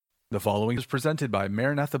The following is presented by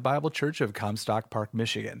Maranatha Bible Church of Comstock Park,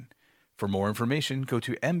 Michigan. For more information, go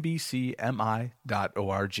to mbcmi.org.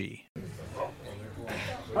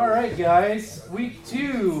 All right, guys, week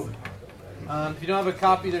 2. If you don't have a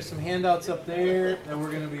copy, there's some handouts up there that we're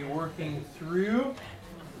going to be working through.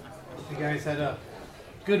 You guys had a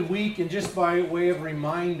good week, and just by way of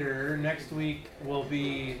reminder, next week will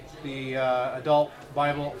be the Adult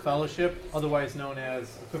Bible Fellowship, otherwise known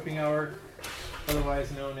as Equipping Hour,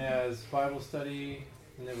 otherwise known as Bible Study,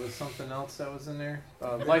 and there was something else that was in there.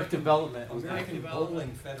 Life Development. American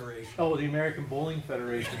Bowling Federation. Oh, the American Bowling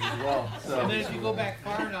Federation as well. So. And then if you go back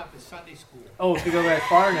far enough, it's Sunday school. Oh, if you go back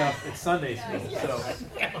far enough, it's Sunday school. So,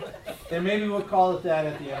 then maybe we'll call it that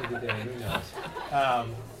at the end of the day. Who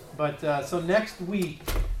knows? So next week,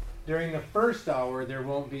 during the first hour, there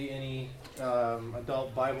won't be any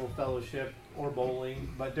adult Bible fellowship or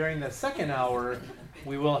bowling. But during the second hour,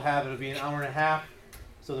 we will have, it'll be an hour and a half.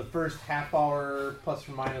 So the first half hour, plus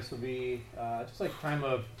or minus, will be just like time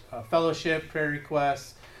of fellowship, prayer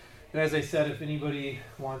requests. And as I said, if anybody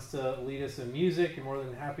wants to lead us in music, you're more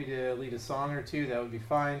than happy to lead a song or two. That would be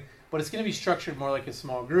fine. But it's going to be structured more like a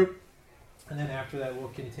small group. And then after that, we'll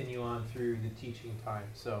continue on through the teaching time.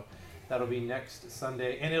 So that'll be next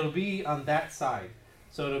Sunday. And it'll be on that side.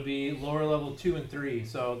 So it'll be lower level 2 and 3.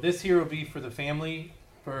 So this here will be for the family,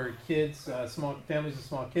 for kids, small families with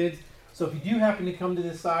small kids. So if you do happen to come to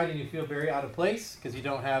this side and you feel very out of place because you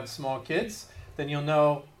don't have small kids, then you'll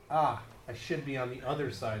know, I should be on the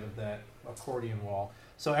other side of that accordion wall.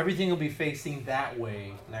 So everything will be facing that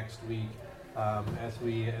way next week as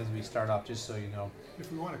we start off, just so you know.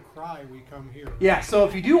 If we want to cry, we come here. Yeah, so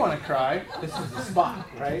if you do want to cry, this is the spot,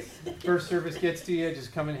 right? First service gets to you,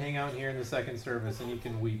 just come and hang out here in the second service and you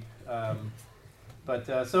can weep.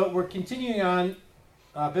 So we're continuing on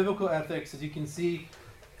biblical ethics. As you can see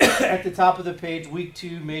at the top of the page, week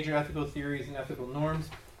 2, major ethical theories and ethical norms.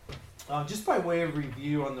 Just by way of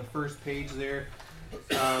review on the first page there,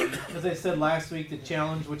 as I said last week, the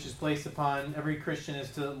challenge which is placed upon every Christian is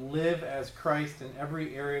to live as Christ in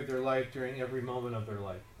every area of their life during every moment of their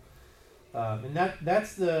life. And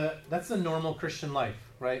that's the normal Christian life,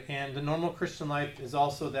 right? And the normal Christian life is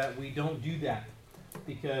also that we don't do that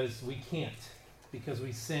because we can't, because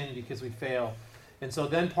we sin, because we fail. And so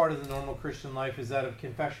then part of the normal Christian life is that of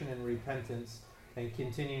confession and repentance and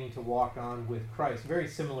continuing to walk on with Christ. Very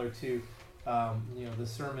similar to the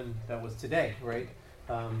sermon that was today, right?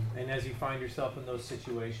 And as you find yourself in those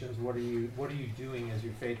situations, what are you doing as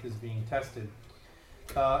your faith is being tested?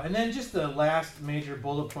 And then just the last major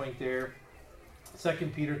bullet point there,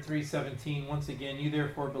 2 Peter 3:17. Once again, you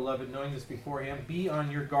therefore, beloved, knowing this beforehand, be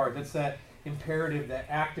on your guard. That's that imperative, that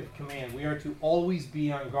active command. We are to always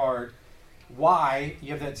be on guard. Why?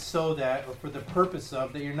 You have that so that, or for the purpose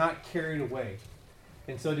of, that you're not carried away.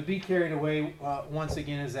 And so to be carried away, once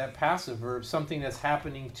again, is that passive verb, something that's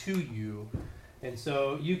happening to you. And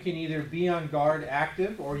so you can either be on guard,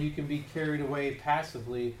 active, or you can be carried away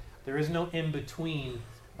passively. There is no in-between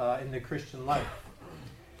in the Christian life.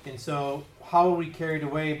 And so how are we carried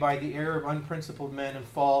away? By the error of unprincipled men and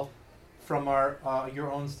fall from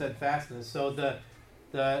your own steadfastness. So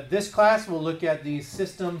this class will look at these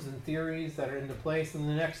systems and theories that are into place. In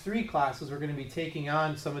the next 3 classes, we're going to be taking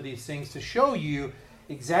on some of these things to show you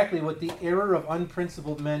exactly what the error of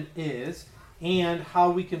unprincipled men is and how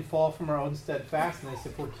we can fall from our own steadfastness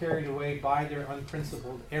if we're carried away by their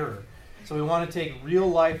unprincipled error. So we want to take real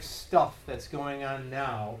life stuff that's going on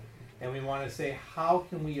now, and we want to say, how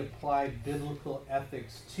can we apply biblical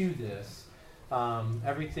ethics to this?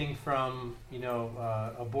 Everything from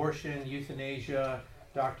abortion, euthanasia,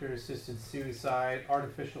 doctor-assisted suicide,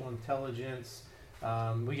 artificial intelligence.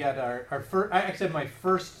 We got my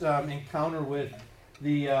first encounter with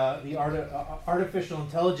the artificial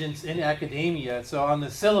intelligence in academia. So on the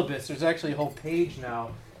syllabus, there's actually a whole page now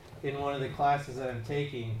in one of the classes that I'm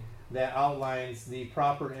taking that outlines the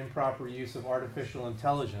proper and improper use of artificial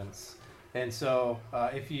intelligence. And so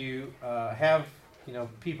if you have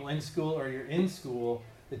people in school or you're in school,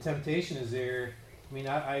 the temptation is there. I mean,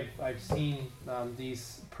 I've seen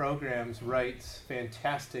these programs write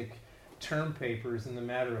fantastic term papers in the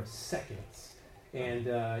matter of seconds, and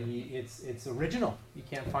it's original. You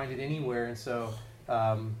can't find it anywhere, and so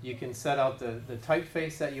you can set out the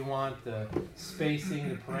typeface that you want, the spacing,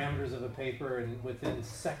 the parameters of a paper, and within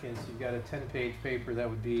seconds you've got a 10-page paper that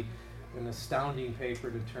would be an astounding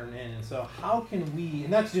paper to turn in. And so how can we,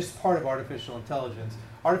 and that's just part of artificial intelligence.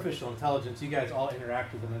 Artificial intelligence, you guys all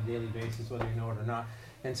interact with them on a daily basis, whether you know it or not.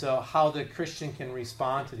 And so how the Christian can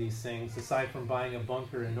respond to these things, aside from buying a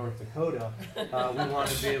bunker in North Dakota, we want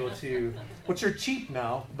to be able to, which are cheap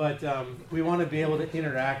now, but we want to be able to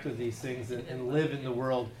interact with these things and live in the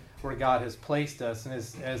world where God has placed us. And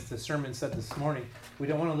as the sermon said this morning, we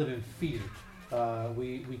don't want to live in fear.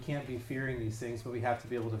 We can't be fearing these things, but we have to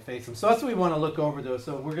be able to face them. So that's what we want to look over, though.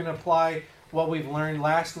 So we're going to apply what we've learned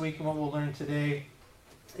last week and what we'll learn today,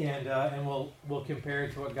 and we'll compare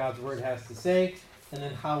it to what God's Word has to say, and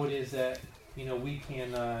then how it is that we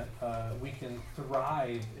can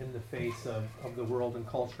thrive in the face of the world and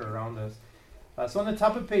culture around us. So on the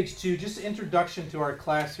top of page 2, just an introduction to our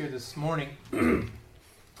class here this morning.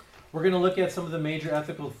 We're going to look at some of the major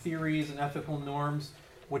ethical theories and ethical norms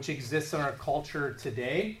which exists in our culture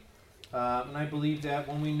today. And I believe that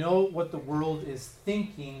when we know what the world is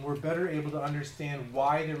thinking, we're better able to understand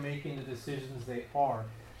why they're making the decisions they are.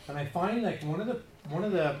 And I find like one of the I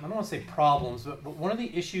don't want to say problems, but one of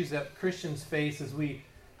the issues that Christians face is we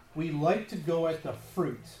like to go at the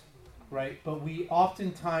fruit, right? But we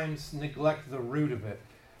oftentimes neglect the root of it.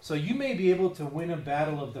 So you may be able to win a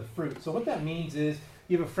battle of the fruit. So what that means is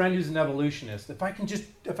you have a friend who's an evolutionist. If I can just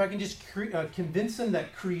convince them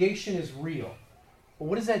that creation is real, well,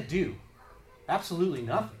 what does that do? Absolutely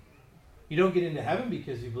nothing. You don't get into heaven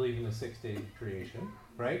because you believe in the 6-day creation,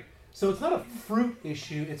 right? So it's not a fruit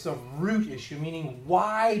issue, it's a root issue, meaning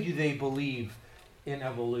why do they believe in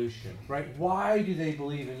evolution, right? Why do they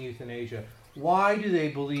believe in euthanasia? Why do they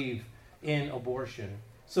believe in abortion?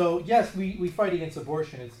 So yes, we fight against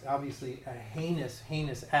abortion. It's obviously a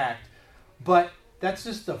heinous act, but that's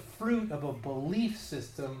just the fruit of a belief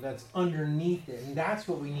system that's underneath it, and that's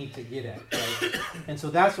what we need to get at, right? And so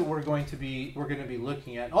that's what we're going to be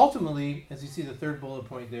looking at. Ultimately, as you see the third bullet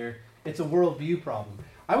point there, it's a worldview problem.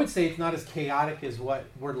 I would say it's not as chaotic as what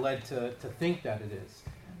we're led to think that it is,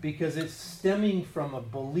 because it's stemming from a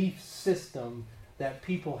belief system that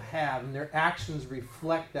people have, and their actions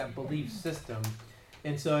reflect that belief system.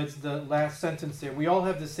 And so it's the last sentence there. We all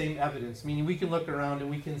have the same evidence, meaning we can look around and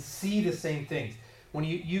we can see the same things. When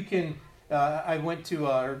you can, I went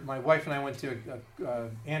to, my wife and I went to a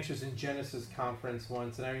Answers in Genesis conference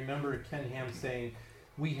once, and I remember Ken Ham saying,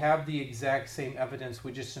 we have the exact same evidence,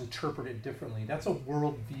 we just interpret it differently. That's a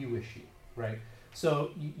worldview issue, right?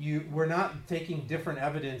 So we're not taking different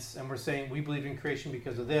evidence and we're saying we believe in creation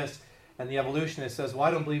because of this, and the evolutionist says, well,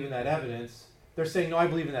 I don't believe in that evidence. They're saying, no, I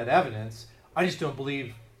believe in that evidence. I just don't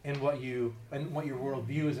believe in what your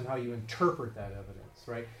worldview is and how you interpret that evidence,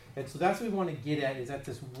 right? And so that's what we want to get at, is at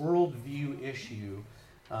this worldview issue.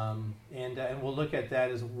 And we'll look at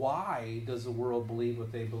that as why does the world believe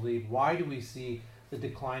what they believe? Why do we see the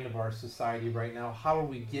decline of our society right now? How are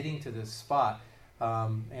we getting to this spot?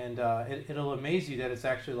 It'll amaze you that it's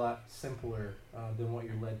actually a lot simpler than what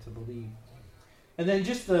you're led to believe. And then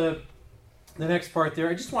just the next part there,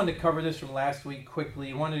 I just wanted to cover this from last week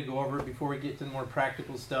quickly. I wanted to go over it before we get to the more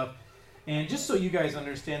practical stuff. And just so you guys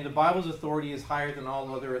understand, the Bible's authority is higher than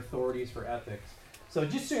all other authorities for ethics. So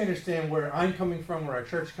just so you understand where I'm coming from, where our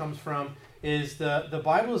church comes from, is the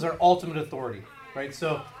Bible is our ultimate authority, right?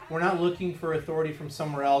 So we're not looking for authority from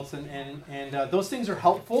somewhere else, and those things are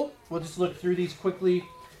helpful. We'll just look through these quickly.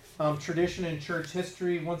 Tradition and church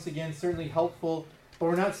history, once again, certainly helpful, but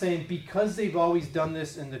we're not saying because they've always done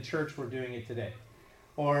this in the church, we're doing it today.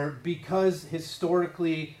 Or because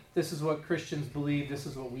historically this is what Christians believe, this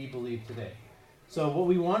is what we believe today. So what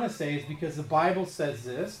we want to say is because the Bible says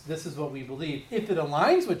this is what we believe. If it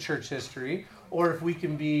aligns with church history, or if we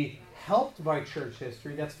can be helped by church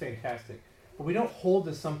history, that's fantastic. But we don't hold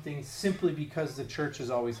to something simply because the church has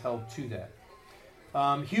always held to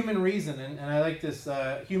that. Human reason, and I like this,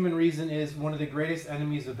 human reason is one of the greatest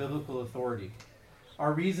enemies of biblical authority.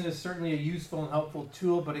 Our reason is certainly a useful and helpful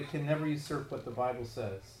tool, but it can never usurp what the Bible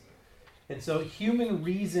says. And so human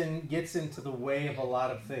reason gets into the way of a lot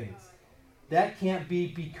of things. That can't be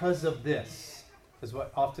because of this, is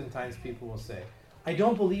what oftentimes people will say. I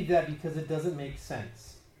don't believe that because it doesn't make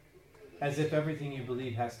sense. As if everything you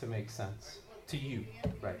believe has to make sense to you,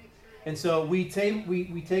 right? And so we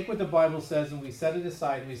take what the Bible says and we set it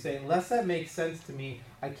aside and we say, unless that makes sense to me,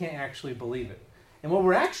 I can't actually believe it. And what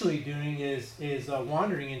we're actually doing is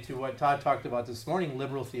wandering into what Todd talked about this morning,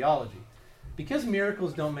 liberal theology. Because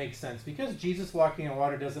miracles don't make sense, because Jesus walking on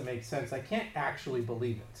water doesn't make sense, I can't actually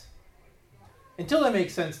believe it. Until that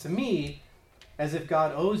makes sense to me, as if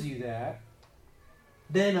God owes you that,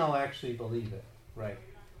 then I'll actually believe it, right?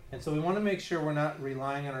 And so we want to make sure we're not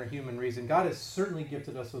relying on our human reason. God has certainly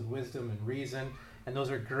gifted us with wisdom and reason, and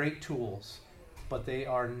those are great tools, but they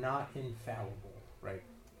are not infallible, right?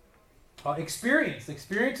 Experience.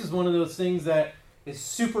 Experience is one of those things that is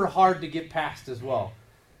super hard to get past as well.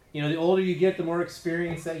 You know, the older you get, the more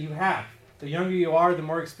experience that you have. The younger you are, the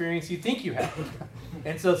more experience you think you have.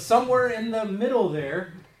 And so somewhere in the middle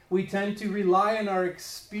there, we tend to rely on our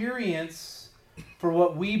experience for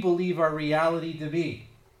what we believe our reality to be.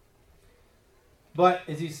 But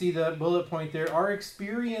as you see the bullet point there, our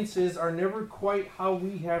experiences are never quite how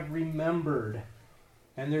we have remembered.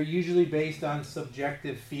 And they're usually based on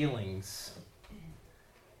subjective feelings.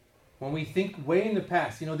 When we think way in the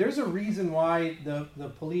past, you know, there's a reason why the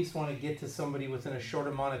police want to get to somebody within a short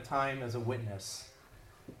amount of time as a witness.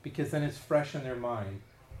 Because then it's fresh in their mind.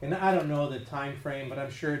 And I don't know the time frame, but I'm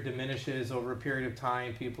sure it diminishes over a period of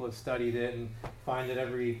time. People have studied it and find that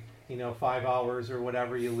every 5 hours or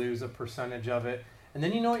whatever, you lose a percentage of it. And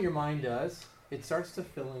then you know what your mind does? It starts to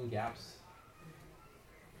fill in gaps.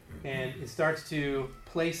 And it starts to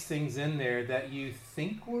place things in there that you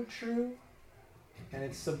think were true, and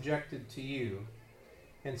it's subjected to you.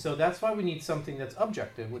 And so that's why we need something that's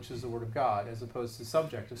objective, which is the Word of God, as opposed to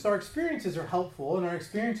subjective. So our experiences are helpful, and our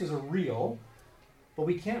experiences are real, but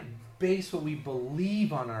we can't base what we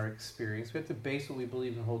believe on our experience. We have to base what we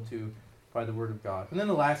believe and hold to by the Word of God. And then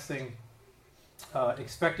the last thing,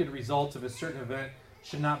 expected results of a certain event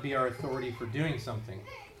should not be our authority for doing something.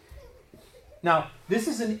 Now, this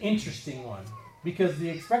is an interesting one, because the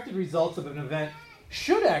expected results of an event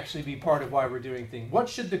should actually be part of why we're doing things. What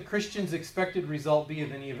should the Christian's expected result be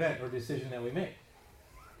of any event or decision that we make?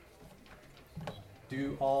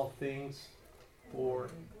 Do all things for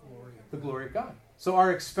the glory of God. So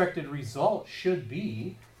our expected result should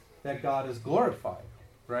be that God is glorified,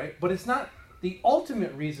 right? But it's not the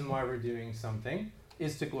ultimate reason why we're doing something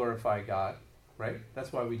is to glorify God, right?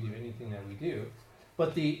 That's why we do anything that we do.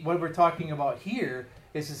 But what we're talking about here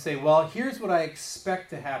is to say, well, here's what I expect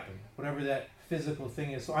to happen, whatever that physical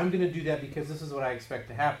thing is. So I'm going to do that because this is what I expect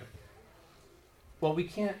to happen. Well, we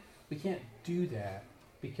can't do that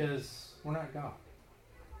because we're not God.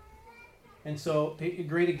 And so a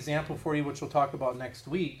great example for you, which we'll talk about next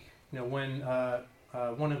week, when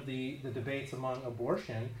one of the debates among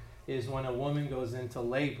abortion is when a woman goes into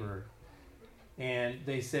labor and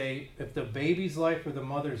they say, if the baby's life or the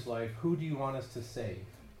mother's life, who do you want us to save?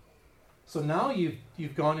 So now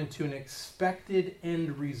you've gone into an expected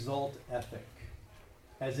end result ethic,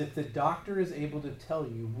 as if the doctor is able to tell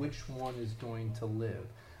you which one is going to live.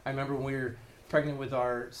 I remember when we were pregnant with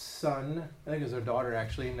our son, I think it was our daughter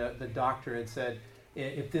actually, and the doctor had said,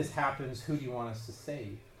 if this happens, who do you want us to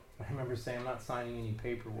save? I remember saying, I'm not signing any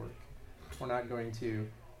paperwork. I'm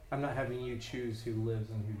not having you choose who lives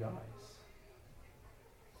and who dies.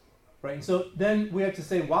 Right? And so then we have to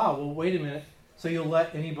say, wow, well, wait a minute. So you'll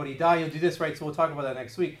let anybody die, you'll do this, right? So we'll talk about that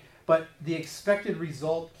next week. But the expected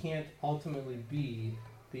result can't ultimately be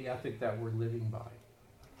the ethic that we're living by.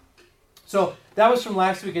 So that was from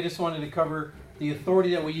last week. I just wanted to cover the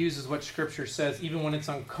authority that we use is what Scripture says, even when it's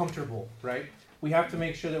uncomfortable, right? We have to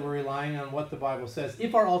make sure that we're relying on what the Bible says.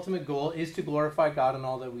 If our ultimate goal is to glorify God in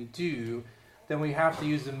all that we do, then we have to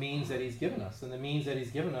use the means that He's given us. And the means that He's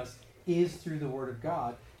given us is through the Word of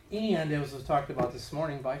God. And, as was talked about this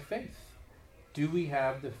morning, by faith. Do we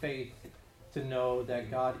have the faith to know that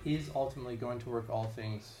God is ultimately going to work all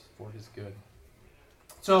things for His good?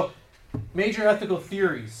 So, major ethical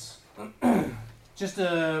theories. Just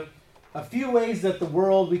a few ways that the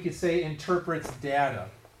world, we could say, interprets data.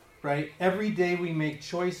 Right? Every day we make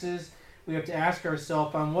choices. We have to ask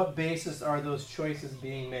ourselves, on what basis are those choices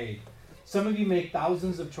being made? Some of you make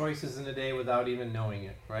thousands of choices in a day without even knowing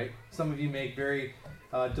it, right? Some of you make very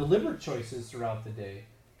deliberate choices throughout the day.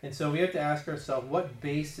 And so we have to ask ourselves, what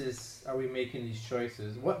basis are we making these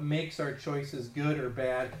choices? What makes our choices good or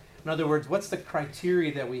bad? In other words, what's the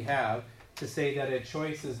criteria that we have to say that a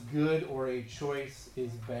choice is good or a choice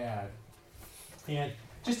is bad? And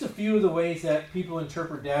just a few of the ways that people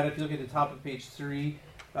interpret data. If you look at the top of page 3,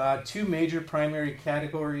 two major primary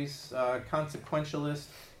categories, consequentialist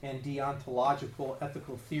and deontological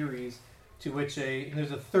ethical theories, to which and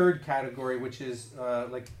there's a third category, which is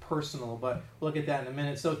like personal, but we'll look at that in a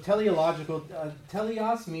minute. So teleological,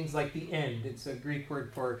 teleos means like the end. It's a Greek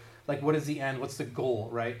word for like what is the end, what's the goal,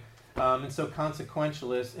 right? And so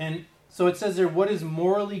consequentialist. And so it says there, what is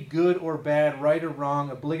morally good or bad, right or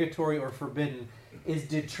wrong, obligatory or forbidden, is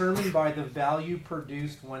determined by the value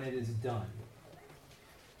produced when it is done.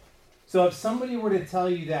 So if somebody were to tell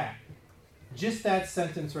you that, just that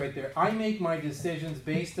sentence right there, I make my decisions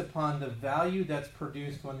based upon the value that's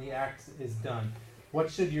produced when the act is done,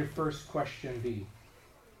 what should your first question be?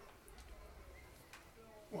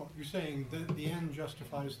 Well, you're saying that the end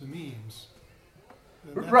justifies the means.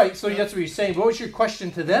 Right, so that's what you're saying. What would your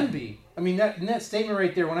question to them be? I mean, that statement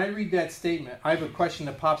right there, when I read that statement, I have a question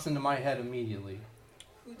that pops into my head immediately.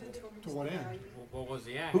 Who did To what end? What was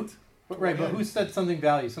the act? Right, but who said something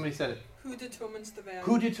value? Somebody said it. Who determines the value?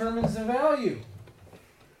 Who determines the value?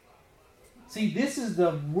 See, this is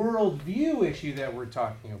the worldview issue that we're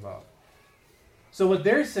talking about. So what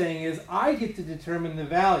they're saying is, I get to determine the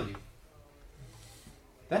value.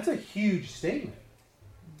 That's a huge statement.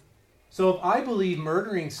 So if I believe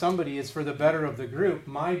murdering somebody is for the better of the group,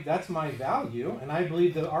 that's my value, and I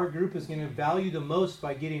believe that our group is going to value the most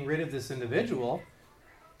by getting rid of this individual,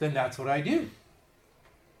 then that's what I do.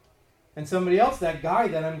 And somebody else, that guy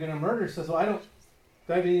that I'm going to murder, says, well,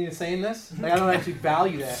 do I have anything to say in this? I don't actually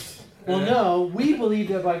value that. Well, no, we believe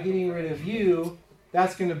that by getting rid of you,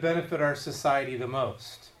 that's going to benefit our society the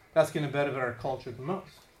most. That's going to benefit our culture the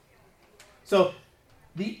most. So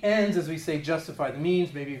the ends, as we say, justify the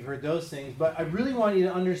means. Maybe you've heard those things. But I really want you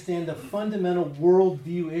to understand the fundamental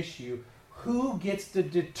worldview issue. Who gets to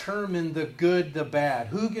determine the good, the bad?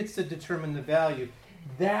 Who gets to determine the value?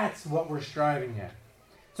 That's what we're striving at.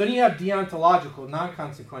 So then you have deontological,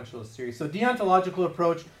 non-consequentialist theory. So deontological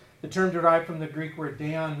approach, the term derived from the Greek word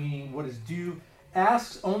deon, meaning what is due,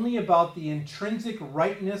 asks only about the intrinsic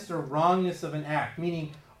rightness or wrongness of an act,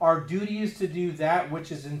 meaning our duty is to do that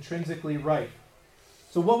which is intrinsically right.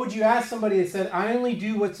 So what would you ask somebody that said, I only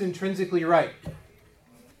do what's intrinsically right?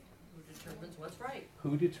 Who determines what's right?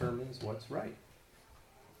 Who determines what's right?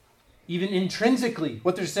 Even intrinsically,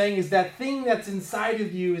 what they're saying is that thing that's inside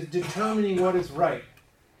of you is determining what is right.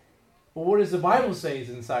 Well, what does the Bible say is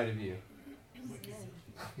inside of you?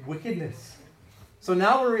 Wickedness. So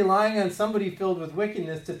now we're relying on somebody filled with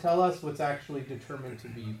wickedness to tell us what's actually determined to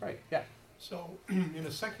be right. Yeah. So, in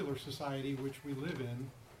a secular society which we live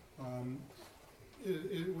in,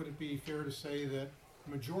 would it be fair to say that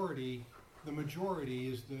the majority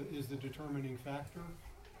is the determining factor?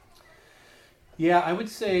 Yeah, I would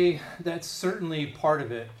say that's certainly part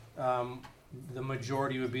of it. The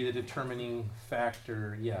majority would be the determining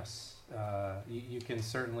factor, yes. You can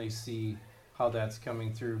certainly see how that's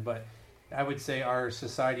coming through, but I would say our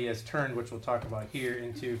society has turned, which we'll talk about here,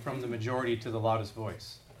 into from the majority to the loudest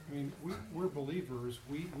voice. I mean, we're believers.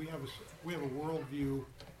 We have a worldview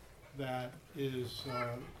that is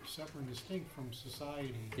separate and distinct from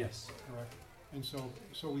society. Yes. Correct. And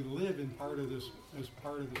so we live in part of this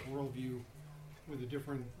worldview with a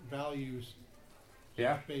different values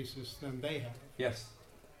basis than they have. Yes.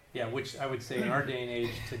 Yeah, which I would say in our day and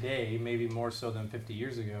age today, maybe more so than 50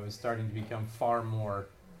 years ago, is starting to become far more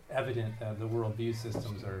evident that the worldview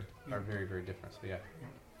systems are very, very different. So yeah.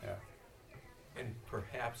 And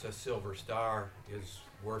perhaps a silver star is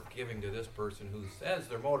worth giving to this person who says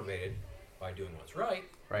they're motivated by doing what's right.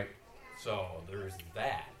 Right. So there's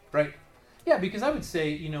that. Right. Yeah, because I would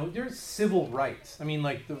say, there's civil rights. I mean,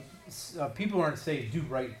 like, the people aren't saved do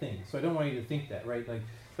right things. So I don't want you to think that, right? Like,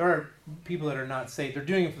 there are people that are not saved. They're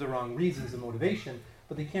doing it for the wrong reasons and motivation,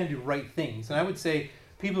 but they can do right things. And I would say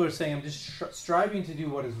people are saying, I'm just striving to do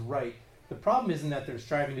what is right. The problem isn't that they're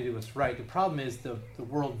striving to do what's right. The problem is the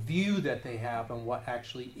worldview that they have and what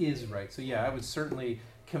actually is right. So yeah, I would certainly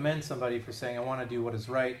commend somebody for saying, I want to do what is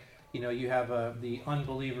right. You have the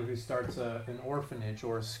unbeliever who starts an orphanage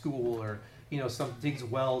or a school or, digs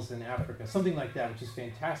wells in Africa, something like that, which is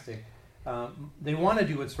fantastic. They want to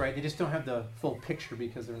do what's right. They just don't have the full picture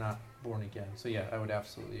because they're not born again. So yeah, I would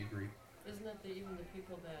absolutely agree. Isn't that even the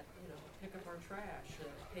people that pick up our trash,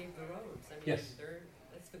 pave the roads? I mean, yes.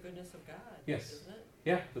 It's the goodness of God. Yes. Isn't it?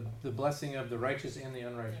 Yeah, the blessing of the righteous and the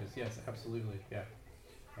unrighteous. Yes, absolutely. Yeah.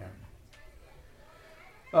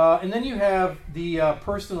 And then you have the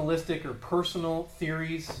personalistic or personal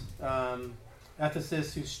theories,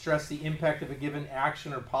 ethicists who stress the impact of a given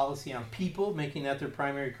action or policy on people, making that their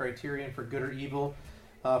primary criterion for good or evil.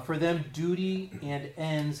 For them, duty and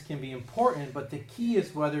ends can be important, but the key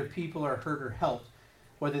is whether people are hurt or helped,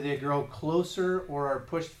 whether they grow closer or are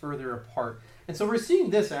pushed further apart. And so we're seeing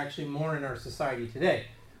this actually more in our society today,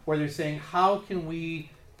 where they're saying, how can we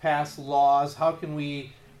pass laws? How can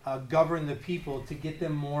we govern the people to get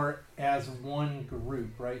them more as one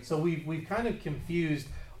group, right? So we've kind of confused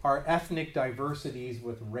our ethnic diversities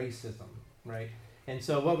with racism, right? And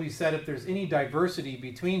so what we said, if there's any diversity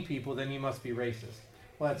between people, then you must be racist.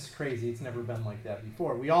 Well, that's crazy. It's never been like that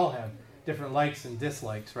before. We all have different likes and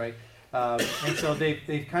dislikes, right? And so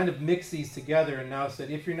they've kind of mixed these together and now said,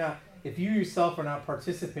 if you yourself are not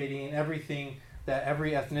participating in everything that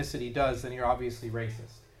every ethnicity does, then you're obviously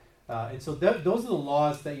racist. And so those are the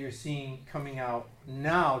laws that you're seeing coming out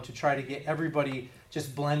now to try to get everybody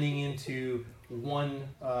just blending into one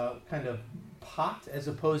kind of pot, as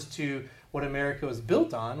opposed to what America was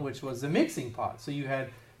built on, which was the mixing pot. So you had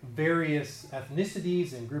various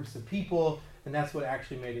ethnicities and groups of people, and that's what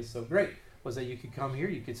actually made it so great. was that you could come here,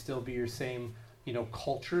 you could still be your same,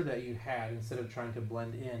 culture that you had instead of trying to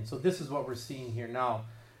blend in. So this is what we're seeing here now.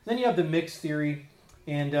 Then you have the mixed theory,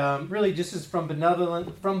 and really this is from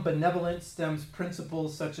benevolence stems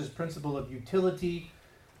principles such as principle of utility,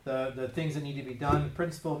 the things that need to be done,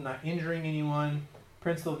 principle of not injuring anyone,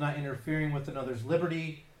 principle of not interfering with another's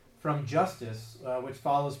liberty, from justice, which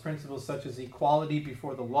follows principles such as equality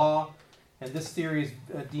before the law. And this theory is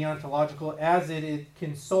deontological as it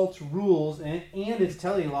consults rules, and it's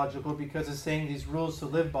teleological because it's saying these rules to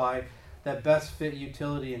live by that best fit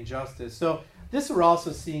utility and justice. So this we're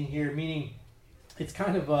also seeing here, meaning it's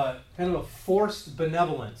kind of a forced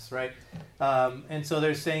benevolence, right? And so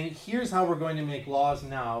they're saying, here's how we're going to make laws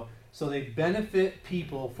now, so they benefit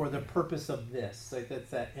people for the purpose of this. Like that's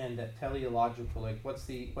that end, that teleological. Like what's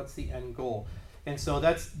the end goal? And so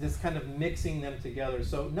that's this kind of mixing them together.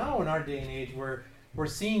 So now in our day and age, we're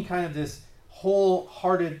seeing kind of this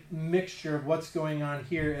wholehearted mixture of what's going on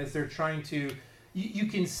here as they're trying to. You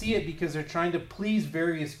can see it because they're trying to please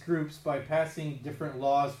various groups by passing different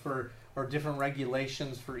laws or different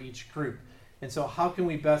regulations for each group. And so how can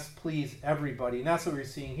we best please everybody? And that's what we're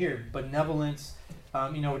seeing here. Benevolence.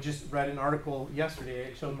 Just read an article yesterday.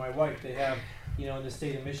 I showed my wife. They have, in the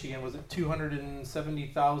state of Michigan, was it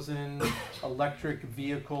 270,000 electric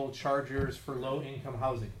vehicle chargers for low-income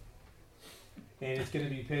housing. And it's going to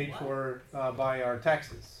be paid for by our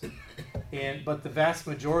taxes. But the vast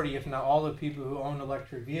majority, if not all the people who own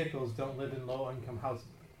electric vehicles don't live in low-income housing.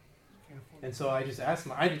 And so I just asked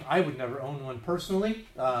I would never own one personally,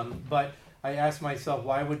 but I asked myself,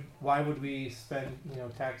 why would we spend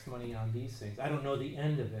tax money on these things? I don't know the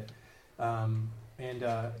end of it,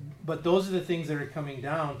 but those are the things that are coming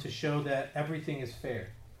down to show that everything is fair,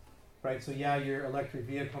 right? So yeah, your electric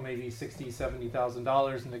vehicle may be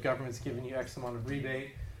 $60,000-$70,000, and the government's giving you X amount of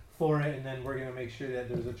rebate for it, and then we're going to make sure that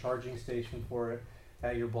there's a charging station for it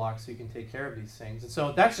at your block so you can take care of these things. And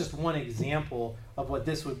so that's just one example of what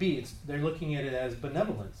this would be. They're looking at it as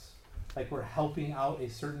benevolence. Like we're helping out a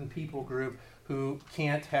certain people group who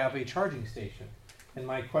can't have a charging station. And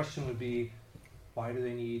my question would be, why do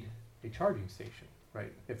they need a charging station,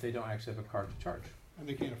 right, if they don't actually have a car to charge? And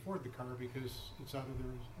they can't afford the car because it's out of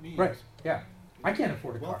their means. Right, yeah. I can't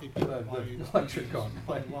afford a car. Wealthy people The electric car.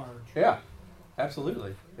 by large. Yeah,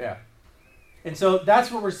 absolutely, yeah. And so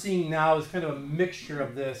that's what we're seeing now is kind of a mixture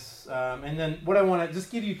of this. And then what I want to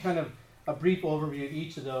just give you kind of a brief overview of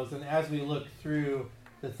each of those. And as we look through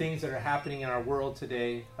the things that are happening in our world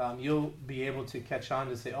today, you'll be able to catch on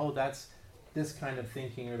to say, oh, that's this kind of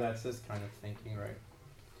thinking or that's this kind of thinking, right?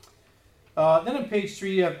 Then on page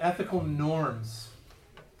 3, you have ethical norms.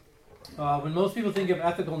 When most people think of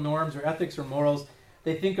ethical norms or ethics or morals,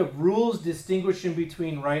 they think of rules distinguishing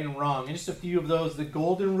between right and wrong. And just a few of those, the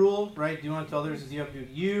golden rule, right? Do unto others as you have to do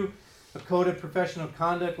to you. A code of professional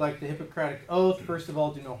conduct like the Hippocratic Oath. First of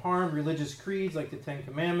all, do no harm. Religious creeds like the Ten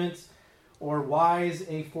Commandments. Or wise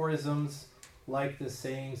aphorisms like the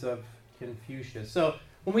sayings of Confucius. So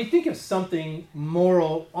when we think of something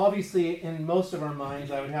moral, obviously in most of our minds,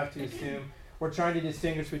 I would have to assume we're trying to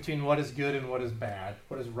distinguish between what is good and what is bad,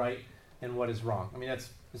 what is right and what is wrong. I mean, that's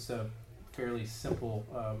just a fairly simple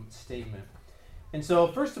statement. And so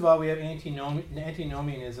first of all, we have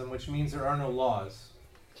antinomianism, which means there are no laws.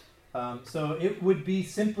 So it would be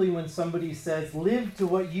simply when somebody says, live to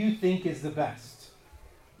what you think is the best.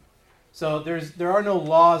 So there are no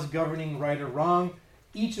laws governing right or wrong.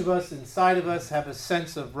 Each of us inside of us have a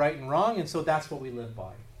sense of right and wrong, and so that's what we live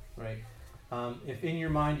by, right? If in your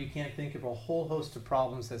mind you can't think of a whole host of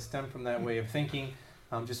problems that stem from that way of thinking,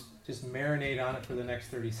 just marinate on it for the next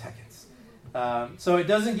 30 seconds. So it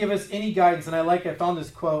doesn't give us any guidance, and I found this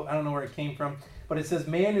quote, I don't know where it came from, but it says,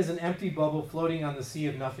 man is an empty bubble floating on the sea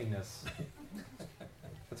of nothingness.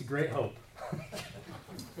 That's a great hope.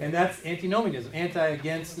 And that's antinomianism. Anti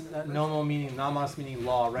against, nomo meaning, nomos meaning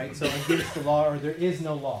law, right? So against the law, or there is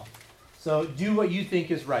no law. So do what you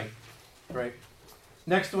think is right, right?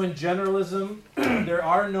 Next one, generalism. There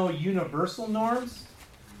are no universal norms.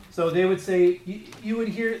 So they would say, you would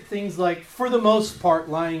hear things like, for the most part,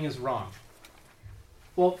 lying is wrong.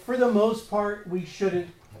 Well, for the most part, we shouldn't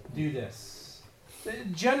do this.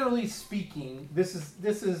 Generally speaking, this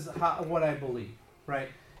is what I believe, right?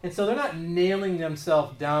 And so they're not nailing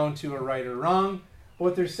themselves down to a right or wrong.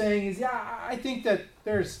 What they're saying is, yeah, I think that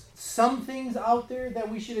there's some things out there that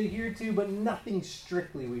we should adhere to, but nothing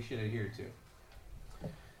strictly we should adhere to.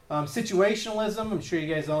 Situationalism, I'm sure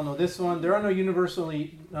you guys all know this one. There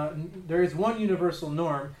is one universal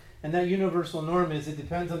norm, and that universal norm is it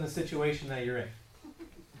depends on the situation that you're in.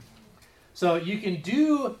 So you can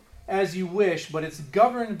do as you wish, but it's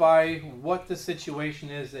governed by what the situation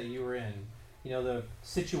is that you are in. You know, the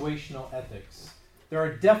situational ethics. There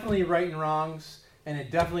are definitely right and wrongs, and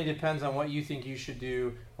it definitely depends on what you think you should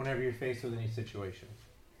do whenever you're faced with any situation.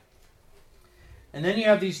 And then you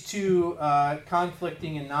have these two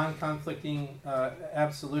conflicting and non-conflicting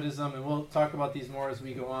absolutism, and we'll talk about these more as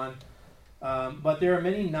we go on. But there are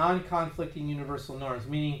many non-conflicting universal norms,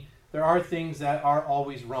 meaning there are things that are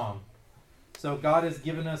always wrong. So God has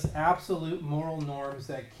given us absolute moral norms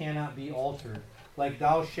that cannot be altered, like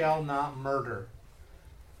thou shalt not murder.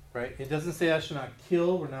 Right? It doesn't say thou shalt not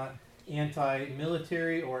kill. We're not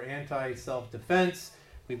anti-military or anti-self-defense.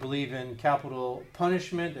 We believe in capital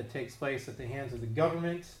punishment that takes place at the hands of the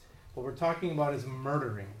government. What we're talking about is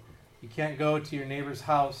murdering. You can't go to your neighbor's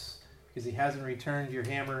house because he hasn't returned your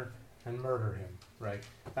hammer and murder him, right?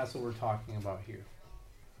 That's what we're talking about here.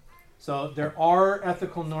 So there are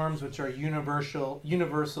ethical norms which are universal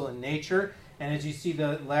in nature. And as you see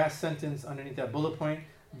the last sentence underneath that bullet point,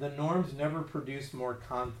 the norms never produce more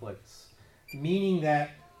conflicts. Meaning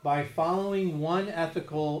that by following one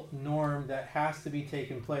ethical norm that has to be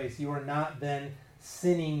taken place, you are not then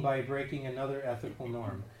sinning by breaking another ethical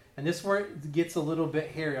norm. And this is where it gets a little bit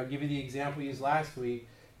hairy. I'll give you the example we used last week.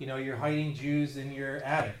 You know, you're hiding Jews in your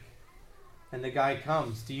attic, and the guy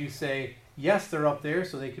comes. Do you say, yes, they're up there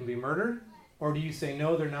so they can be murdered? Or do you say,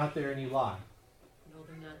 no, they're not there, and you lie? No,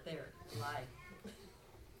 they're not there. Lie.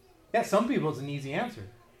 Yeah, some people it's an easy answer.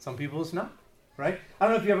 Some people it's not. Right? I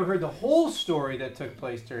don't know if you ever heard the whole story that took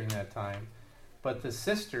place during that time, but the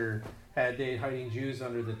sister had hiding Jews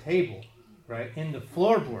under the table, right, in the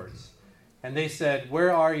floorboards. And they said,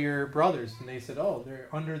 where are your brothers? And they said, oh, they're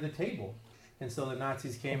under the table. And so the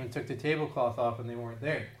Nazis came and took the tablecloth off and they weren't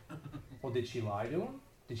there. Well, did she lie to them?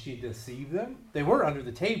 Did she deceive them? They were under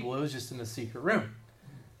the table. It was just in a secret room.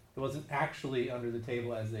 It wasn't actually under the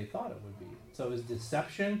table as they thought it would be. So is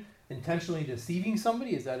deception intentionally deceiving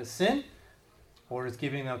somebody? Is that a sin? Or is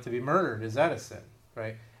giving them to be murdered? Is that a sin?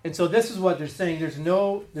 Right? And so this is what they're saying. There's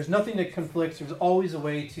nothing that conflicts. There's always a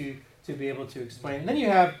way to be able to explain. And then you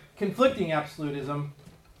have conflicting absolutism.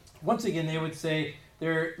 Once again, they would say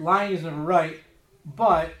their lying is never right,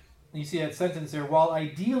 but you see that sentence there, while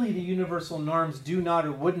ideally the universal norms do not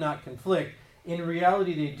or would not conflict, in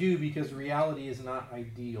reality they do because reality is not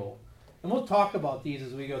ideal. And we'll talk about these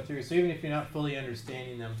as we go through. So even if you're not fully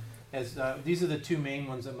understanding them, as these are the two main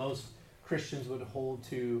ones that most Christians would hold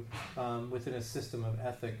to within a system of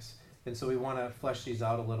ethics. And so we want to flesh these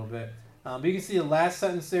out a little bit. But you can see the last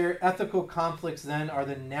sentence there, ethical conflicts then are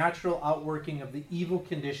the natural outworking of the evil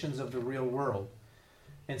conditions of the real world.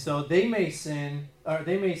 And so they may sin, or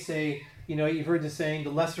they may say, you know, you've heard the saying,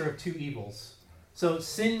 the lesser of two evils. So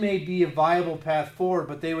sin may be a viable path forward,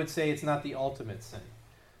 but they would say it's not the ultimate sin.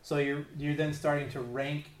 So you're then starting to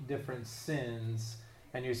rank different sins,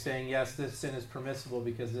 and you're saying, yes, this sin is permissible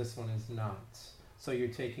because this one is not. So you're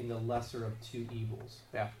taking the lesser of two evils.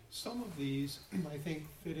 Yeah. Some of these, I think,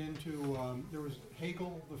 fit into, there was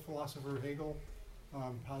Hegel, the philosopher Hegel,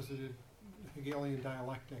 posited Hegelian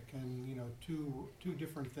dialectic, and, you know, two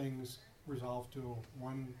different things resolved to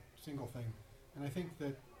one single thing. And I think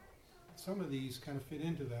that some of these kind of fit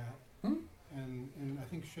into that. And I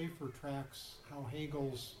think Schaeffer tracks how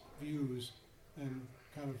Hegel's views and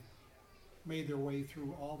kind of made their way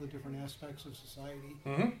through all the different aspects of society,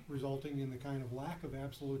 resulting in the kind of lack of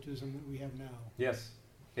absolutism that we have now. Yes.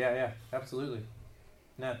 Yeah, absolutely.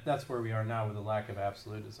 And that's where we are now with the lack of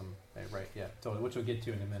absolutism. Right, yeah, totally, which we'll get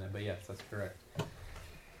to in a minute, but yes, that's correct.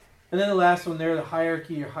 And then the last one there, the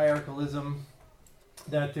hierarchy or hierarchalism,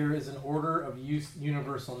 that there is an order of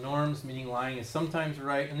universal norms, meaning lying is sometimes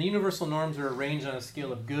right. And the universal norms are arranged on a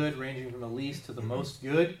scale of good, ranging from the least to the most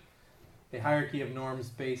good. A hierarchy of norms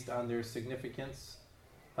based on their significance.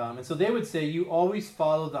 And so they would say you always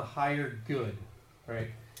follow the higher good, right?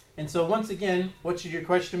 And so once again, what should your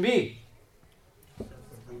question be?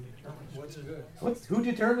 What's good? Who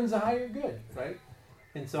determines a higher good, right?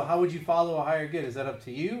 And so how would you follow a higher good? Is that up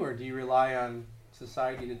to you, or do you rely on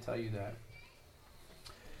society to tell you that?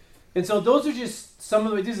 And so those are just some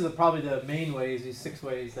of the ways, these are probably the main ways, these 6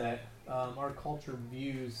 ways that our culture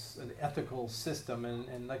views an ethical system.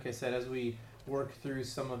 And like I said, as we work through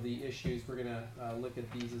some of the issues, we're going to look at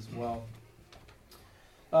these as well.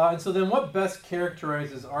 And so then what best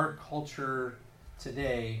characterizes our culture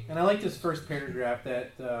today? And I like this first paragraph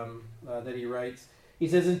that he writes. He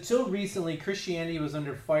says, until recently, Christianity was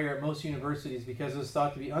under fire at most universities because it was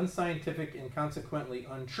thought to be unscientific and consequently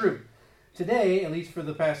untrue. Today, at least for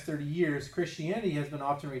the past 30 years, Christianity has been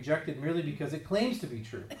often rejected merely because it claims to be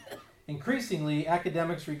true. Increasingly,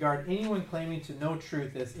 academics regard anyone claiming to know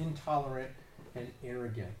truth as intolerant and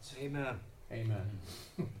arrogant. Amen. Amen.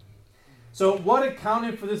 So what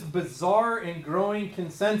accounted for this bizarre and growing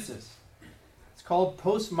consensus? It's called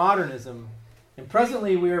postmodernism. And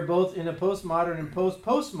presently we are both in a postmodern and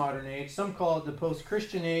post-postmodern age. Some call it the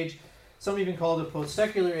post-Christian age. Some even call it the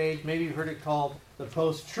post-secular age. Maybe you've heard it called the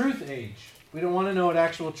post-truth age. We don't want to know what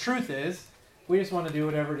actual truth is. We just want to do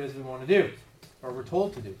whatever it is we want to do, or we're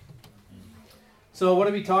told to do. So what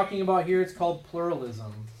are we talking about here? It's called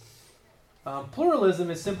pluralism. Pluralism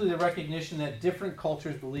is simply the recognition that different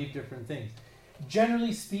cultures believe different things.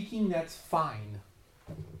 Generally speaking, that's fine.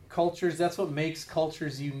 Cultures, that's what makes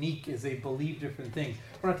cultures unique, is they believe different things.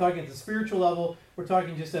 We're not talking at the spiritual level, we're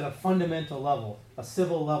talking just at a fundamental level, a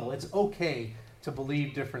civil level. It's okay to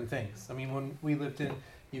believe different things. I mean, when we lived in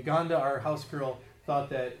Uganda, our house girl thought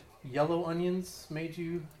that yellow onions made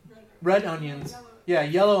you... Red onions. Yeah,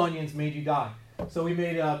 yellow onions made you die. So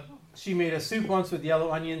she made a soup once with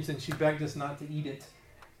yellow onions, and she begged us not to eat it.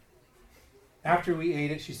 After we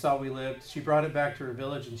ate it, she saw we lived. She brought it back to her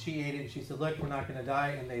village, and she ate it, and she said, look, we're not going to die.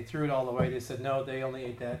 And they threw it all away. They said, no, they only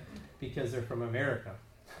ate that because they're from America.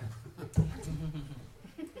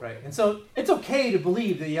 Right? And so it's okay to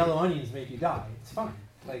believe that yellow onions make you die. It's fine.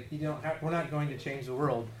 Like, we're not going to change the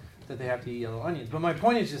world that they have to eat yellow onions. But my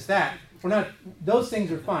point is just that. Those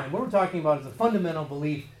things are fine. What we're talking about is a fundamental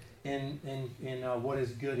belief in what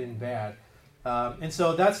is good and bad. And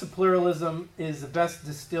so that's the pluralism is the best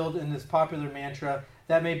distilled in this popular mantra.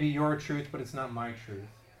 That may be your truth, but it's not my truth.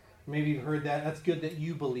 Maybe you've heard that. That's good that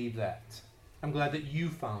you believe that. I'm glad that you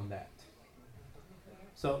found that.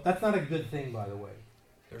 So that's not a good thing, by the way.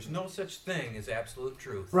 There's no such thing as absolute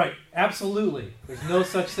truth. Right, absolutely. There's no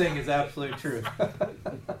such thing as absolute truth.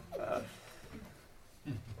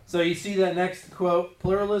 So you see that next quote,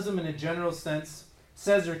 pluralism in a general sense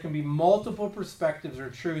says there can be multiple perspectives or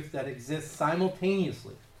truth that exist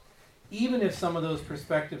simultaneously, even if some of those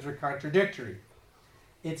perspectives are contradictory.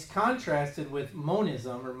 It's contrasted with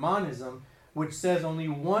monism or monism, which says only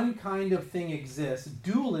one kind of thing exists,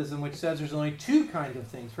 dualism, which says there's only two kinds of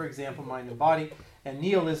things, for example, mind and body, and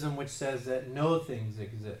nihilism, which says that no things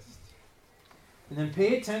exist. And then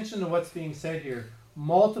pay attention to what's being said here.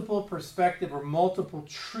 Multiple perspective or multiple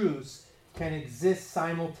truths can exist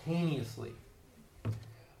simultaneously.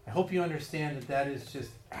 I hope you understand that that is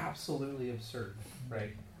just absolutely absurd,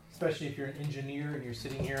 right? Especially if you're an engineer and you're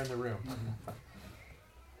sitting here in the room.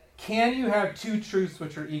 Can you have two truths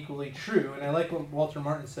which are equally true? And I like what Walter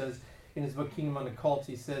Martin says in his book Kingdom on the Cults.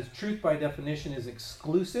 He says, truth by definition is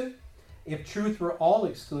exclusive. If truth were all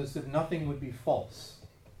exclusive, nothing would be false.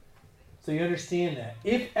 So you understand that.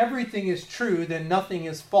 If everything is true, then nothing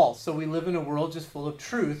is false. So we live in a world just full of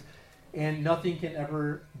truth, and nothing can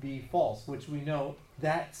ever be false, which we know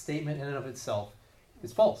that statement in and of itself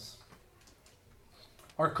is false.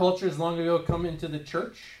 Our culture has long ago come into the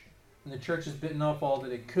church, and the church has bitten off all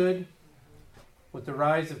that it could. With the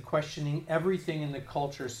rise of questioning everything in the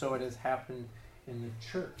culture, so it has happened in the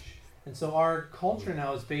church. And so our culture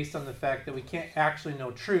now is based on the fact that we can't actually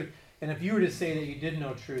know truth. And if you were to say that you did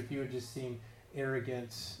know truth, you would just seem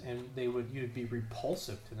arrogant, and you'd be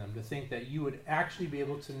repulsive to them to think that you would actually be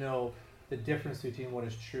able to know the difference between what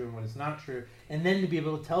is true and what is not true, and then to be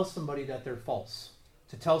able to tell somebody that they're false,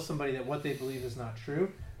 to tell somebody that what they believe is not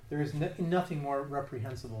true. There is nothing more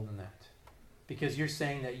reprehensible than that, because you're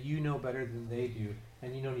saying that you know better than they do,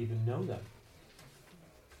 and you don't even know them.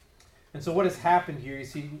 And so what has happened here, you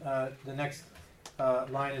see the next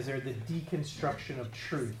line is there, the deconstruction of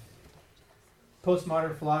truth.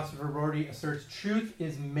 Postmodern philosopher Rorty asserts truth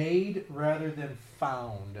is made rather than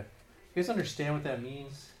found. You guys understand what that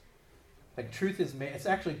means? Like, truth is made. It's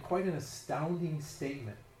actually quite an astounding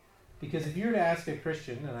statement. Because if you were to ask a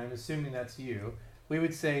Christian, and I'm assuming that's you, we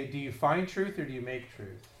would say, do you find truth or do you make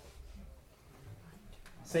truth?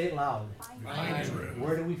 Say it loud. Find truth.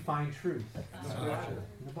 Where do we find truth?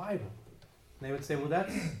 In the Bible. And they would say, well,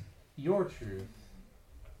 that's your truth.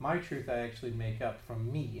 My truth I actually make up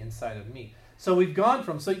from me, inside of me. So we've gone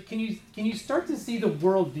from, so can you start to see the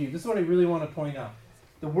worldview? This is what I really want to point out.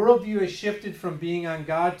 The worldview has shifted from being on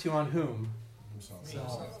God to on whom?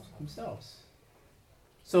 Themselves.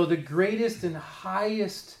 So the greatest and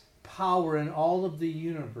highest power in all of the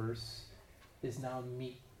universe is now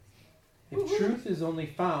me. If truth is only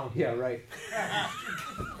found, yeah, right.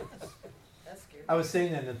 That's scary. I was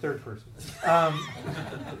saying that in the third person.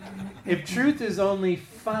 If truth is only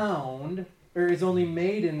found, or is only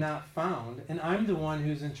made and not found, and I'm the one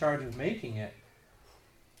who's in charge of making it,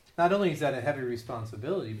 not only is that a heavy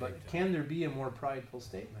responsibility, but can there be a more prideful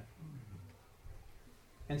statement?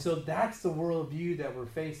 And so that's the worldview that we're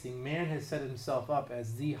facing. Man has set himself up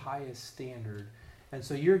as the highest standard, And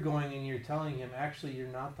so you're going and you're telling him, actually, you're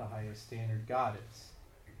not the highest standard. God is.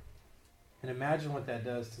 And imagine what that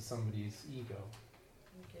does to somebody's ego.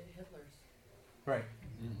 You get Hitler's. Right.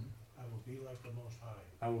 I will be like the Most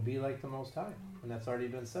High. I will be like the Most High. And that's already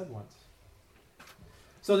been said once.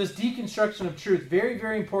 So this deconstruction of truth, very,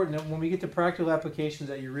 very important that when we get to practical applications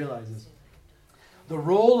that you realize this. The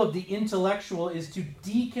role of the intellectual is to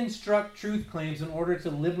deconstruct truth claims in order to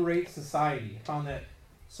liberate society. I found that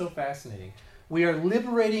so fascinating. We are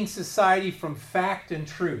liberating society from fact and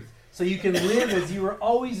truth. So you can live as you were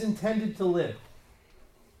always intended to live.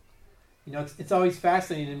 You know, it's always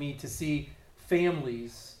fascinating to me to see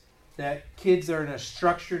families that kids are in a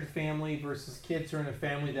structured family versus kids who are in a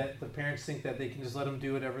family that the parents think that they can just let them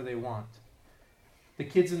do whatever they want. The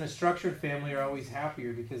kids in a structured family are always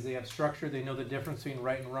happier because they have structure. They know the difference between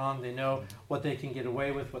right and wrong. They know what they can get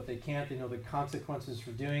away with, what they can't. They know the consequences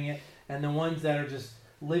for doing it. And the ones that are just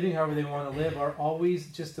living however they want to live are always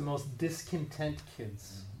just the most discontent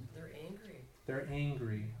kids. They're angry. They're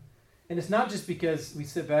angry. And it's not just because we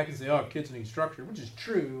sit back and say, oh, kids need structure, which is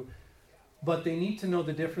true, but they need to know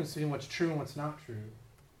the difference between what's true and what's not true.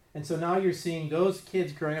 And so now you're seeing those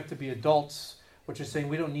kids growing up to be adults, which are saying,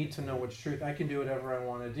 we don't need to know what's truth. I can do whatever I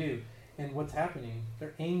want to do. And what's happening?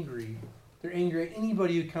 They're angry. They're angry at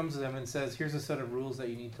anybody who comes to them and says, here's a set of rules that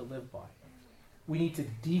you need to live by. We need to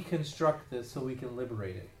deconstruct this so we can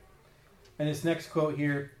liberate it. And this next quote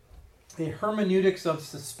here, a hermeneutics of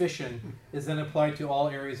suspicion is then applied to all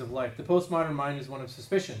areas of life. The postmodern mind is one of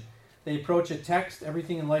suspicion. They approach a text,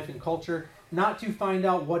 everything in life and culture, not to find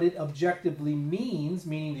out what it objectively means,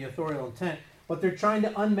 meaning the authorial intent, but they're trying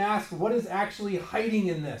to unmask what is actually hiding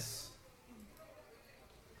in this.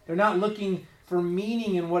 They're not looking for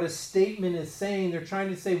meaning in what a statement is saying. They're trying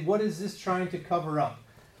to say, what is this trying to cover up?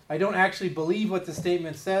 I don't actually believe what the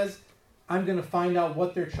statement says. I'm going to find out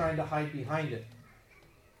what they're trying to hide behind it.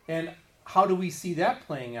 And how do we see that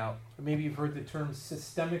playing out? Maybe you've heard the term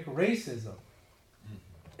systemic racism.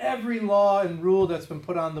 Every law and rule that's been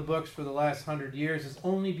put on the books for the last 100 years is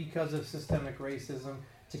only because of systemic racism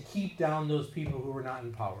to keep down those people who were not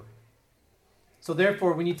in power. So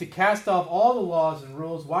therefore, we need to cast off all the laws and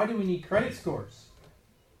rules. Why do we need credit scores?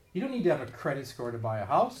 You don't need to have a credit score to buy a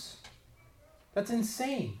house. That's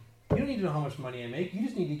insane. You don't need to know how much money I make. You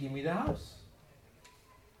just need to give me the house.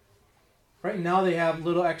 Right now they have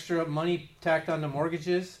little extra money tacked onto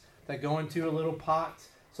mortgages that go into a little pot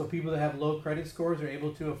so people that have low credit scores are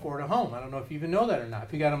able to afford a home. I don't know if you even know that or not.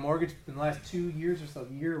 If you got a mortgage in the last 2 years or so,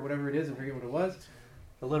 year or whatever it is, I forget what it was,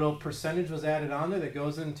 a little percentage was added on there that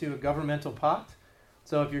goes into a governmental pot.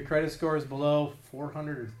 So if your credit score is below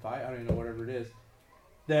 400 or 5, I don't even know, whatever it is,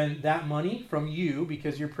 then that money from you,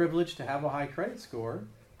 because you're privileged to have a high credit score,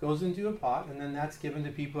 goes into a pot, and then that's given to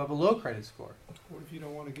people who have a low credit score. What if you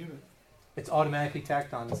don't want to give it? It's automatically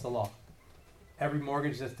tacked on. It's the law. Every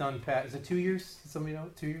mortgage that's done, is it 2 years? Does somebody know?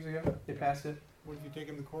 2 years ago they passed it? What if you take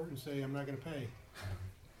them to court and say, I'm not going to pay?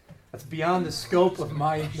 That's beyond the scope of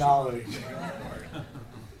my knowledge.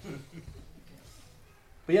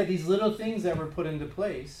 But yeah, these little things that were put into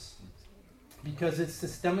place, because it's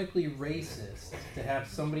systemically racist to have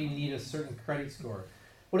somebody need a certain credit score.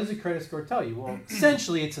 What does a credit score tell you? Well,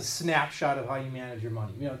 essentially it's a snapshot of how you manage your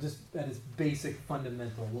money. You know, just at its basic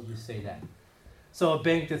fundamental, we'll just say that. So a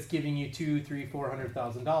bank that's giving you $200,000, $300,000,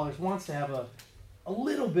 $400,000 wants to have a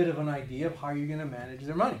little bit of an idea of how you're going to manage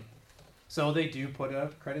their money. So they do put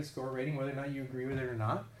a credit score rating, whether or not you agree with it or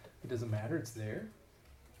not. It doesn't matter, it's there.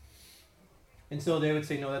 And so they would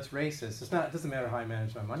say, no, that's racist. It doesn't matter how I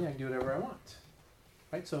manage my money, I can do whatever I want.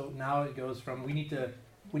 Right? So now it goes from we need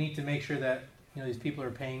to make sure that these people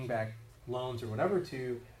are paying back loans or whatever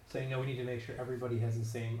to saying, no, we need to make sure everybody has the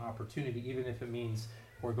same opportunity, even if it means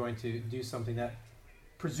we're going to do something that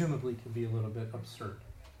presumably could be a little bit absurd.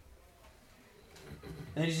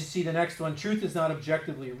 And as you see the next one, truth is not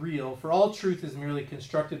objectively real, for all truth is merely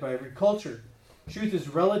constructed by every culture. Truth is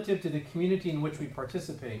relative to the community in which we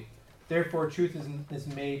participate. Therefore, truth is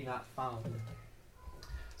made, not found.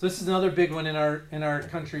 So this is another big one in our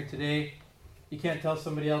country today. You can't tell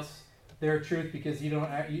somebody else their truth because you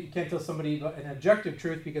can't tell somebody an objective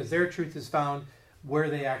truth because their truth is found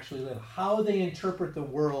where they actually live. How they interpret the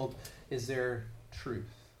world is their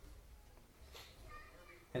truth.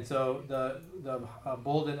 And so the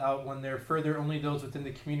bolded out one there, further, only those within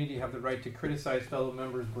the community have the right to criticize fellow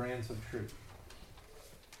members' brands of truth.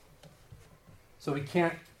 So we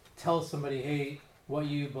can't tell somebody, hey, what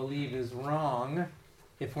you believe is wrong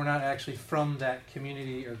if we're not actually from that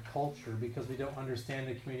community or culture because we don't understand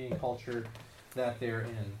the community and culture that they're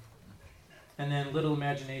in. And then little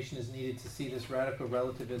imagination is needed to see this radical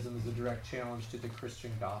relativism as a direct challenge to the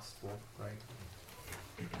Christian gospel, right?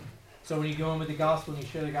 So when you go in with the gospel and you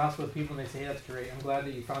share the gospel with people and they say, hey, that's great, I'm glad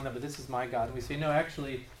that you found that, but this is my God. And we say, no,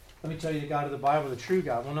 actually, let me tell you the God of the Bible, the true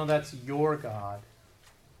God. Well, no, that's your God.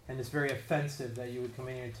 And it's very offensive that you would come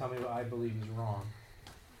in here and tell me what I believe is wrong.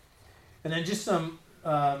 And then just some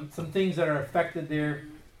things that are affected there.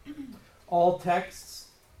 All texts,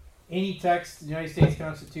 any text, the United States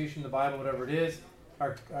Constitution, the Bible, whatever it is,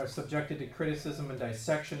 are subjected to criticism and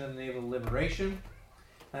dissection in the name of liberation.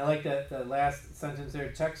 And I like that last sentence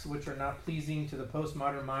there. Texts which are not pleasing to the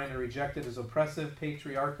postmodern mind are rejected as oppressive,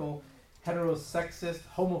 patriarchal, heterosexist,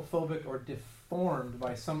 homophobic, or deformed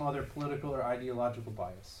by some other political or ideological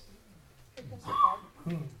bias.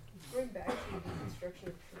 Going back to the deconstruction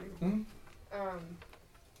of truth,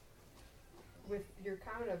 with your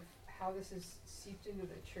comment of how this is seeped into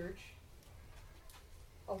the church,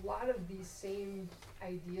 a lot of these same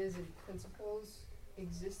ideas and principles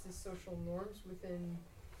exist as social norms within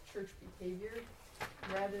church behavior,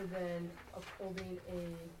 rather than upholding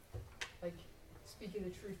speaking the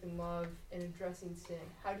truth in love and addressing sin.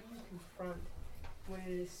 How do you confront when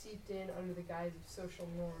it is seeped in under the guise of social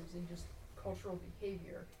norms and just cultural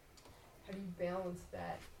behavior? How do you balance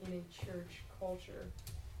that in a church culture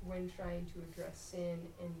when trying to address sin,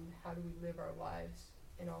 and how do we live our lives,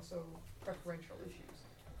 and also preferential issues?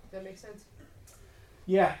 Does that make sense?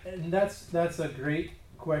 Yeah, and that's a great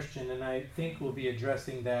question, and I think we'll be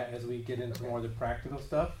addressing that as we get into more of the practical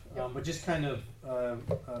stuff. But just kind of a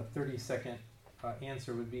 30-second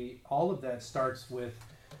answer would be, all of that starts with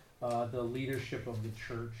the leadership of the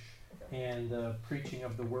church and the preaching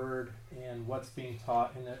of the word and what's being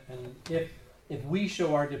taught. And if we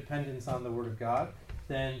show our dependence on the word of God,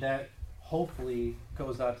 then that hopefully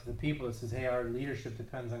goes out to the people that says, hey, our leadership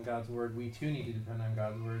depends on God's word. We too need to depend on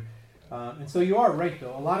God's word. And so you are right,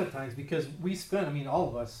 though, a lot of times, because we spend, all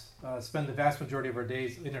of us spend the vast majority of our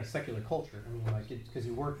days in our secular culture. Because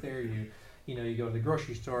you work there, you go to the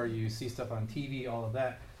grocery store, you see stuff on TV, all of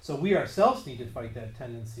that. So we ourselves need to fight that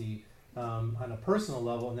tendency on a personal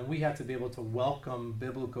level, and then we have to be able to welcome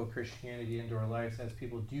biblical Christianity into our lives as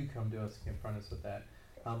people do come to us and confront us with that.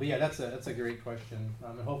 But yeah, that's a great question,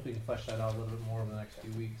 and hopefully we can flesh that out a little bit more over the next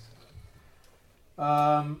few weeks.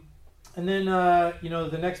 And then,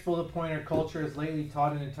 the next bullet point, our culture has lately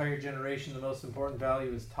taught an entire generation the most important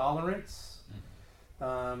value is tolerance.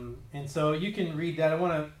 And so you can read that. I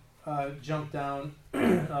want to jump down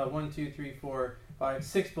 1, 2, 3, 4, 5,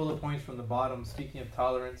 6 bullet points from the bottom, speaking of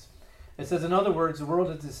tolerance. It says, in other words, the world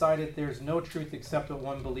has decided there's no truth except what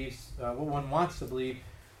one believes, what one wants to believe.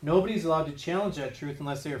 Nobody's allowed to challenge that truth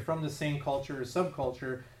unless they are from the same culture or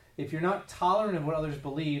subculture. If you're not tolerant of what others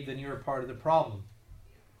believe, then you're a part of the problem.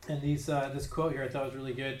 And this quote here I thought was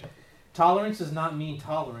really good. Tolerance does not mean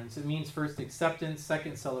tolerance. It means first acceptance,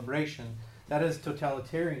 second celebration. That is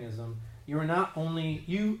totalitarianism. You not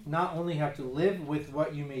only have to live with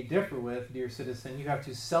what you may differ with, dear citizen, you have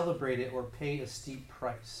to celebrate it or pay a steep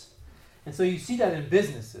price. And so you see that in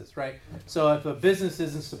businesses, right? So if a business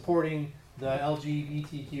isn't supporting the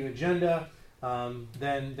LGBTQ agenda,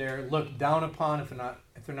 then they're looked down upon if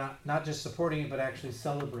they're not just supporting it, but actually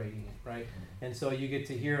celebrating it, right? And so you get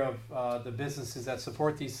to hear of the businesses that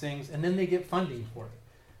support these things, and then they get funding for it.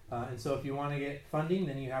 And so if you want to get funding,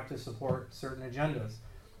 then you have to support certain agendas.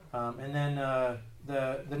 And then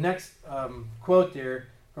the next quote there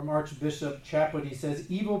from Archbishop Chapwood, he says,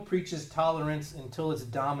 evil preaches tolerance until it's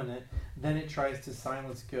dominant, then it tries to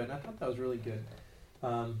silence good. And I thought that was really good.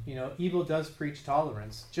 Evil does preach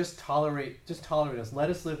tolerance. Just tolerate us. Let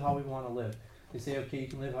us live how we want to live. They say, okay, you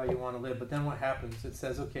can live how you want to live, but then what happens? It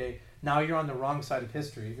says, okay, now you're on the wrong side of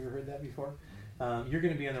history. Have you ever heard that before? You're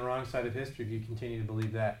going to be on the wrong side of history if you continue to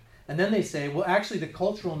believe that. And then they say, well, actually, the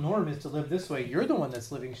cultural norm is to live this way. You're the one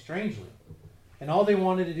that's living strangely. And all they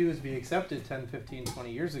wanted to do is be accepted 10, 15,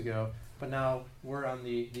 20 years ago, but now we're on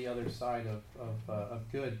the other side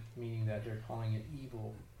of good, meaning that they're calling it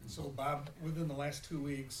evil. So, Bob, within the last 2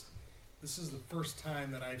 weeks, this is the first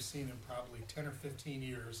time that I've seen in probably 10 or 15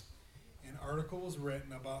 years an article was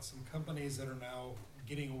written about some companies that are now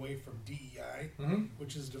getting away from DEI,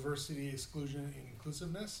 which is diversity, exclusion, and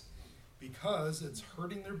inclusiveness, because it's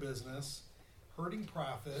hurting their business, hurting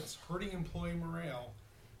profits, hurting employee morale.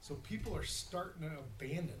 So people are starting to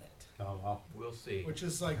abandon it. Oh, wow. We'll see. Which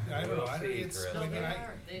is like, I don't know. It's Chris. like,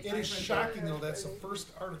 it is shocking, though. That's the first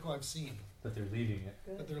article I've seen That they're leaving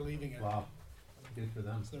it. that they're leaving it. Wow. Good for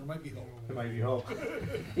them. So there might be hope. There might be hope.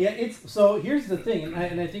 Yeah, so here's the thing,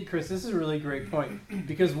 and I think, Chris, this is a really great point,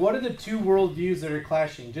 because what are the two worldviews that are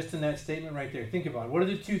clashing just in that statement right there? Think about it. What are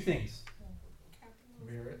the two things?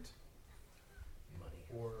 Merit. Money.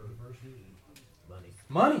 Or diversity. Money.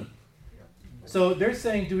 Money. So they're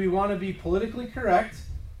saying, do we want to be politically correct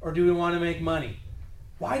or do we want to make money?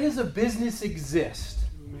 Why does a business exist?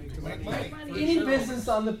 To make money. Any business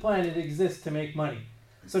on the planet exists to make money.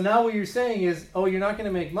 So now what you're saying is, oh, you're not going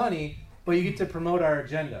to make money, but you get to promote our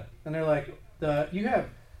agenda. And they're like, you have,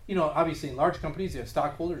 obviously in large companies, you have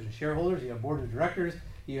stockholders and shareholders, you have board of directors,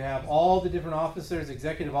 you have all the different officers,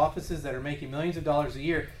 executive offices that are making millions of dollars a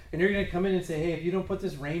year, and you're going to come in and say, hey, if you don't put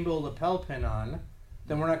this rainbow lapel pin on,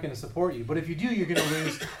 then we're not going to support you. But if you do, you're going to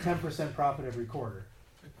lose 10% profit every quarter.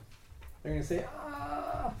 They're going to say,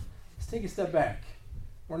 let's take a step back.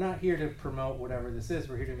 We're not here to promote whatever this is.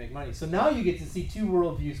 We're here to make money. So now you get to see two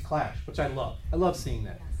worldviews clash, which I love. I love seeing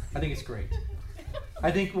that. I think it's great.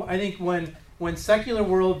 I think when secular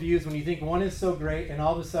worldviews, when you think one is so great and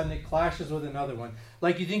all of a sudden it clashes with another one,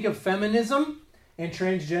 like you think of feminism and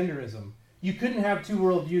transgenderism, you couldn't have two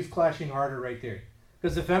worldviews clashing harder right there.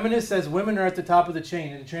 Because the feminist says women are at the top of the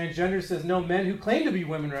chain, and the transgender says no, men who claim to be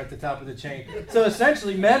women are at the top of the chain. So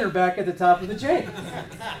essentially, men are back at the top of the chain.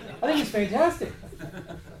 I think it's fantastic.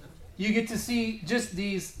 You get to see just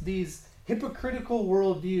these hypocritical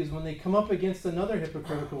worldviews. When they come up against another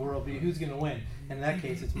hypocritical worldview, who's going to win? And in that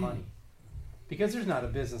case, it's money. Because there's not a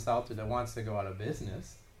business out there that wants to go out of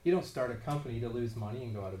business. You don't start a company to lose money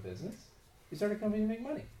and go out of business. You start a company to make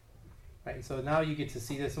money. Right, and so now you get to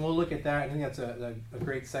see this, and we'll look at that. I think that's a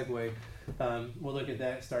great segue. We'll look at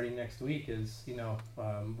that starting next week.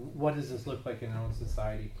 What does this look like in our own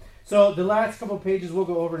society? So the last couple of pages we'll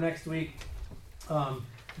go over next week.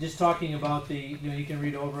 Just talking about you can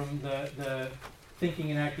read over them, the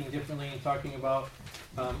thinking and acting differently, and talking about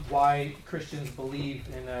why Christians believe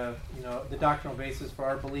in the doctrinal basis for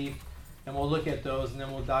our belief, and we'll look at those, and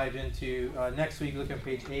then we'll dive into next week. Look at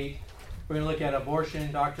page 8. We're going to look at abortion,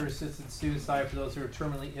 doctor-assisted suicide for those who are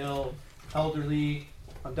terminally ill, elderly,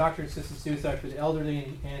 doctor-assisted suicide for the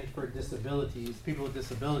elderly, and for disabilities, people with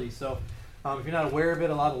disabilities. So if you're not aware of it,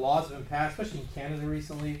 a lot of laws have been passed, especially in Canada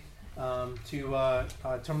recently,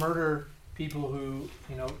 to murder people who,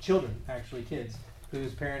 children, actually kids,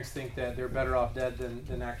 whose parents think that they're better off dead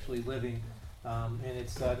than actually living. And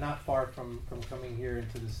it's not far from coming here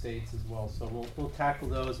into the States as well. So we'll tackle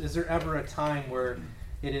those. Is there ever a time where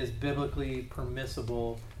it is biblically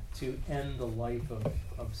permissible to end the life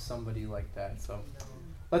of somebody like that? So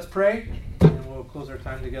let's pray, and we'll close our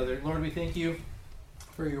time together. Lord, we thank you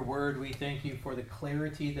for your word. We thank you for the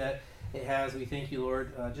clarity that it has. We thank you,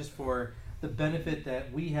 Lord, just for the benefit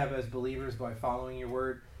that we have as believers by following your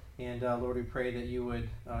word. And Lord, we pray that you would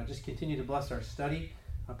just continue to bless our study.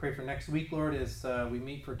 I pray for next week, Lord, as we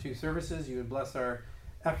meet for 2 services, you would bless our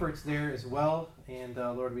efforts there as well. And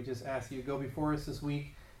Lord, we just ask you to go before us this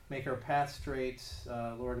week, make our path straight.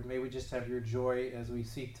 Lord, may we just have your joy as we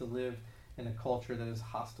seek to live in a culture that is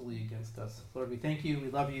hostily against us. Lord, we thank you, we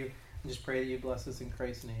love you, and just pray that you bless us in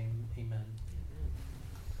Christ's name. Amen.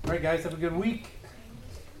 All right, guys, have a good week.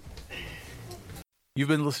 You've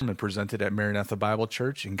been listening to Presented at Maranatha Bible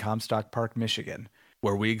Church in Comstock Park, Michigan,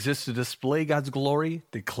 where we exist to display God's glory,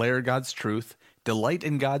 declare God's truth, delight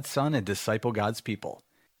in God's Son, and disciple God's people.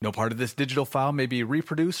 No part of this digital file may be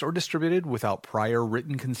reproduced or distributed without prior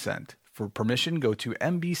written consent. For permission, go to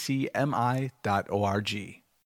mbcmi.org.